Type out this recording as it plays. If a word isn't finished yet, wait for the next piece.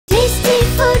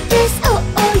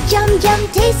Yum yum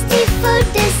tasty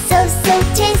food is so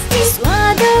tasty.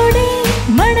 Swadode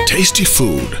mana. Tasty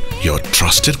Food, your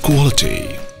trusted quality.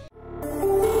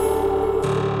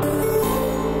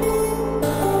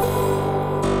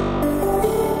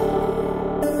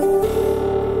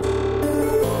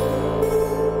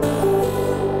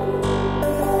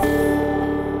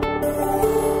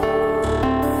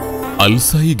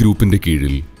 Saiee ഗ്രൂപ്പിന്റെ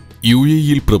കീഴിൽ U.A.E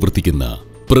യിൽ പ്രവർത്തിക്കുന്ന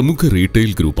പ്രമുഖ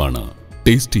retail ഗ്രൂപ്പാണ്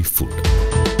TastyFood.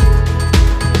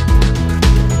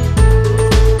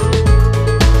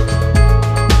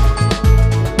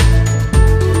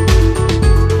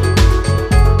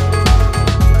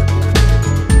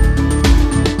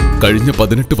 കഴിഞ്ഞ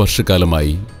 18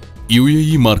 വർഷക്കാലമായി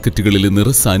U.A.E മാർക്കറ്റുകളിൽ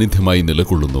നിറസാന്നിധ്യമായി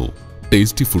നിലകൊള്ളുന്നു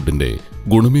TastyFoodന്റെ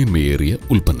ഗുണമേന്മയേറിയ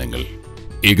ഉൽപ്പന്നങ്ങൾ.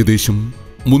 ഏകദേശം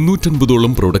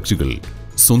 350ഓളം പ്രോഡക്റ്റുകൾ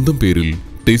സ്വന്തം പേരിൽ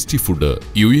TastyFood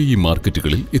U.A.E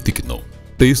മാർക്കറ്റുകളിൽ എത്തിക്കുന്നു.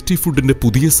 TastyFoodന്റെ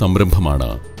പുതിയ സംരംഭമാണ്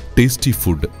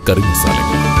TastyFood കറി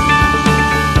മസാലകൾ.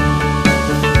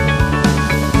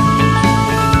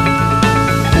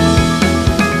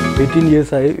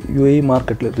 ആയി U.A.E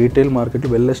മാർക്കറ്റിൽ റീറ്റെയിൽ മാർക്കറ്റിൽ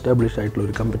വെൽ എസ്റ്റാബ്ലിഷ്ഡ് ആയിട്ടുള്ള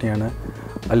ഒരു കമ്പനിയാണ്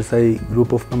Saiee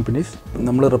ഗ്രൂപ്പ് ഓഫ് കമ്പനീസ്.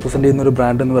 നമ്മൾ റെപ്രസെൻ്റ് ചെയ്യുന്ന ഒരു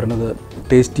ബ്രാൻഡ് എന്ന് പറയുന്നത്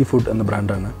TastyFood എന്ന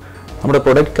ബ്രാൻഡാണ്. നമ്മുടെ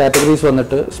പ്രൊഡക്റ്റ് കാറ്റഗറീസ്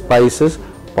വന്നിട്ട് spices,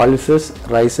 pulses,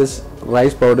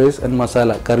 rice powders and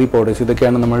masala, curry powders,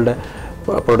 ഇതൊക്കെയാണ് നമ്മളുടെ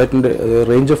പ്രൊഡക്റ്റിൻ്റെ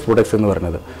റേഞ്ച് ഓഫ് പ്രൊഡക്ട്സ് എന്ന്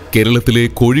പറയുന്നത്. കേരളത്തിലെ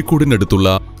കോഴിക്കോടിനടുത്തുള്ള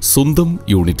സ്വന്തം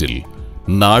യൂണിറ്റിൽ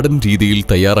നാടൻ രീതിയിൽ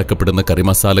തയ്യാറാക്കപ്പെടുന്ന കറി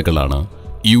മസാലകളാണ്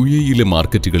U.A.E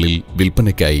മാർക്കറ്റുകളിൽ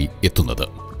വിൽപ്പനയ്ക്കായി എത്തുന്നത്.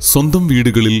 സ്വന്തം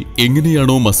വീടുകളിൽ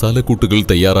എങ്ങനെയാണോ മസാലക്കൂട്ടുകൾ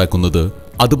തയ്യാറാക്കുന്നത്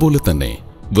അതുപോലെ തന്നെ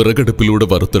വിറകടുപ്പിലൂടെ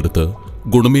വറുത്തെടുത്ത്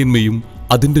ഗുണമേന്മയും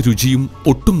അതിന്റെ രുചിയും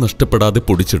ഒട്ടും നഷ്ടപ്പെടാതെ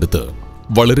പൊടിച്ചെടുത്ത്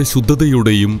വളരെ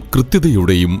ശുദ്ധതയോടെയും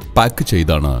കൃത്യതയോടെയും പാക്ക്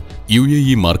ചെയ്താണ്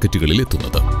U.A.E മാർക്കറ്റുകളിൽ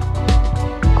എത്തുന്നത്.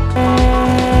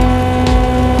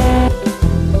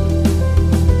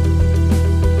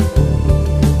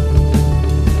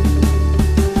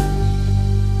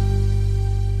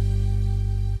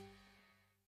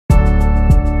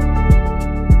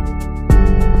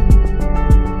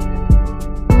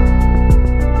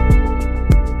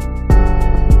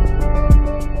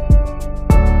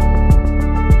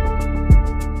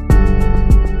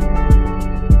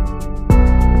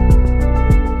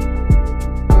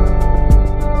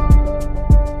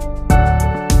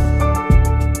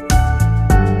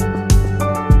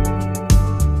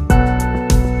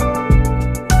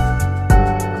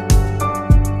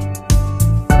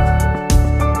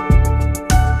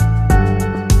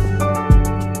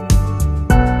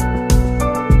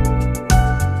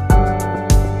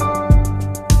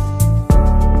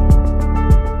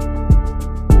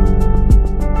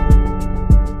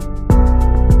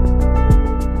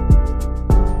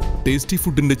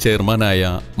 TastyFoodന്റെ ചെയർമാനായ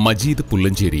മജീദ്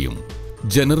പുല്ലഞ്ചേരിയും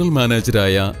ജനറൽ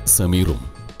മാനേജരായ സമീറും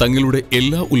തങ്ങളുടെ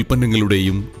എല്ലാ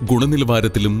ഉൽപ്പന്നങ്ങളുടെയും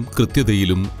ഗുണനിലവാരത്തിലും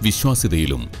കൃത്യതയിലും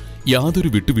വിശ്വാസ്യതയിലും യാതൊരു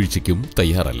വിട്ടുവീഴ്ചയ്ക്കും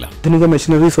തയ്യാറല്ല. ആധുനിക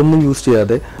മെഷീനറീസ് ഒന്നും യൂസ്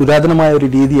ചെയ്യാതെ പുരാതനമായ ഒരു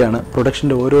രീതിയാണ്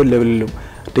പ്രൊഡക്ഷൻ്റെ ഓരോ ലെവലിലും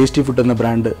TastyFood എന്ന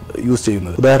ബ്രാൻഡ് യൂസ്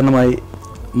ചെയ്യുന്നത്. ഉദാഹരണമായി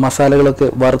മസാലകളൊക്കെ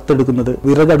വറുത്തെടുക്കുന്നത്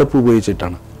വിറകടുപ്പ്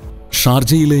ഉപയോഗിച്ചിട്ടാണ്.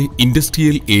 ഷാർജയിലെ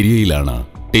ഇൻഡസ്ട്രിയൽ ഏരിയയിലാണ്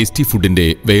TastyFoodന്റെ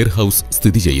വെയർഹൌസ്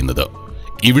സ്ഥിതി ചെയ്യുന്നത്.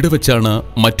 ഇവിടെ വെച്ചാണ്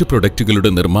മറ്റു പ്രൊഡക്റ്റുകളുടെ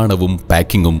നിർമ്മാണവും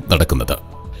പാക്കിങ്ങും നടക്കുന്നത്.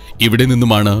 ഇവിടെ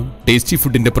നിന്നുമാണ്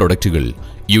TastyFoodന്റെ പ്രൊഡക്റ്റുകൾ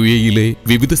U.A.E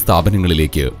വിവിധ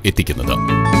സ്ഥാപനങ്ങളിലേക്ക് എത്തിക്കുന്നത്.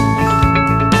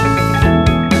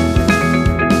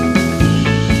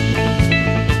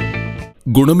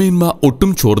 ഗുണമേന്മ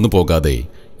ഒട്ടും ചോർന്നു പോകാതെ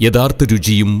യഥാർത്ഥ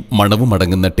രുചിയും മണവും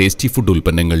അടങ്ങുന്ന TastyFood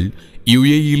ഉൽപ്പന്നങ്ങൾ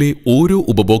U.A.E ഓരോ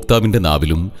ഉപഭോക്താവിന്റെ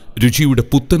നാവിലും രുചിയുടെ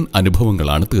പുത്തൻ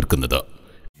അനുഭവങ്ങളാണ് തീർക്കുന്നത്.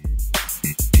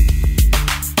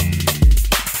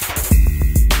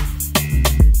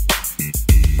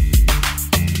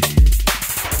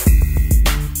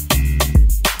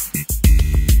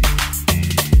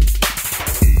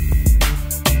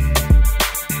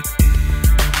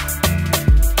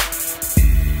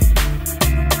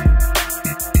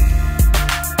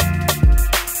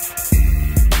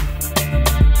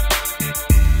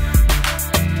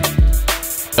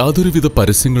 യാതൊരുവിധ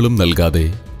പരസ്യങ്ങളും നൽകാതെ,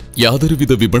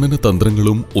 യാതൊരുവിധ വിപണന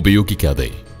തന്ത്രങ്ങളും ഉപയോഗിക്കാതെ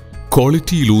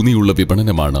ക്വാളിറ്റിയിലൂന്നിയുള്ള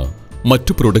വിപണനമാണ്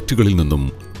മറ്റു പ്രൊഡക്റ്റുകളിൽ നിന്നും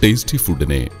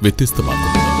TastyFoodനെ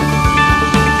വ്യത്യസ്തമാക്കുന്നത്.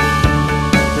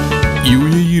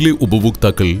 U.A.E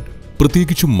ഉപഭോക്താക്കൾ,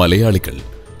 പ്രത്യേകിച്ചും മലയാളികൾ,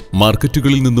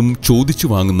 മാർക്കറ്റുകളിൽ നിന്നും ചോദിച്ചു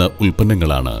വാങ്ങുന്ന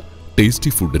ഉൽപ്പന്നങ്ങളാണ്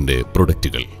TastyFoodന്റെ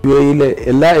പ്രൊഡക്റ്റുകൾ. U.A.E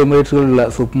എല്ലാ എമിറേറ്റ്സുകളിലുള്ള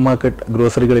സൂപ്പർ മാർക്കറ്റ്,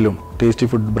 ഗ്രോസറികളിലും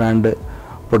TastyFood ബ്രാൻഡ്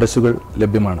പ്രൊഡക്ട്സുകൾ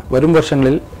ലഭ്യമാണ്. വരും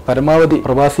വർഷങ്ങളിൽ പരമാവധി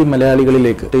പ്രവാസി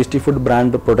മലയാളികളിലേക്ക് TastyFood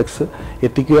ബ്രാൻഡ് പ്രൊഡക്ട്സ്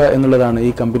എത്തിക്കുക എന്നുള്ളതാണ് ഈ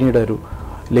കമ്പനിയുടെ ഒരു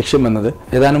ലക്ഷ്യമെന്നത്.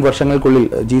 ഏതാനും വർഷങ്ങൾക്കുള്ളിൽ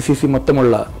GCC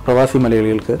മൊത്തമുള്ള പ്രവാസി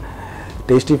മലയാളികൾക്ക്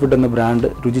TastyFood എന്ന ബ്രാൻഡ്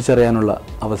രുചിച്ചറിയാനുള്ള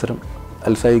അവസരം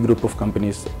അൽസായി ഗ്രൂപ്പ് ഓഫ്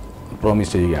കമ്പനീസ്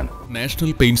പ്രോമിസ് ചെയ്യുകയാണ്.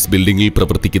 നാഷണൽ പെയിന്റ്സ് ബിൽഡിംഗിൽ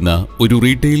പ്രവർത്തിക്കുന്ന ഒരു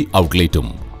റീറ്റെയിൽ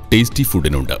ഔട്ട്ലെറ്റും ടേസ്റ്റി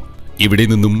ഫുഡിനുണ്ട്. ഇവിടെ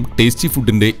നിന്നും ടേസ്റ്റി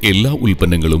ഫുഡിന്റെ എല്ലാ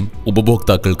ഉൽപ്പന്നങ്ങളും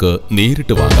ഉപഭോക്താക്കൾക്ക്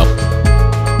നേരിട്ട് വാങ്ങാം.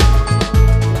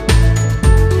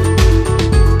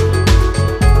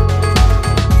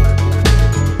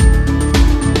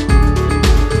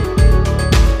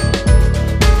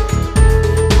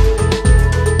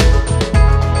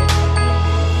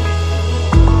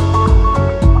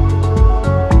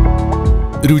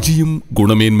 രുചിയും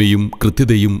ഗുണമേന്മയും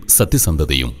കൃത്യതയും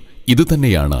സത്യസന്ധതയും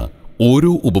ഇതുതന്നെയാണ്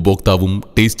ഓരോ ഉപഭോക്താവും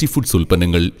ടേസ്റ്റി ഫുഡ്സ്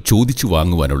ഉൽപ്പന്നങ്ങൾ ചോദിച്ചു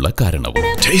വാങ്ങുവാനുള്ള കാരണവും.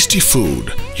 TastyFood,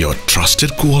 your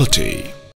trusted quality.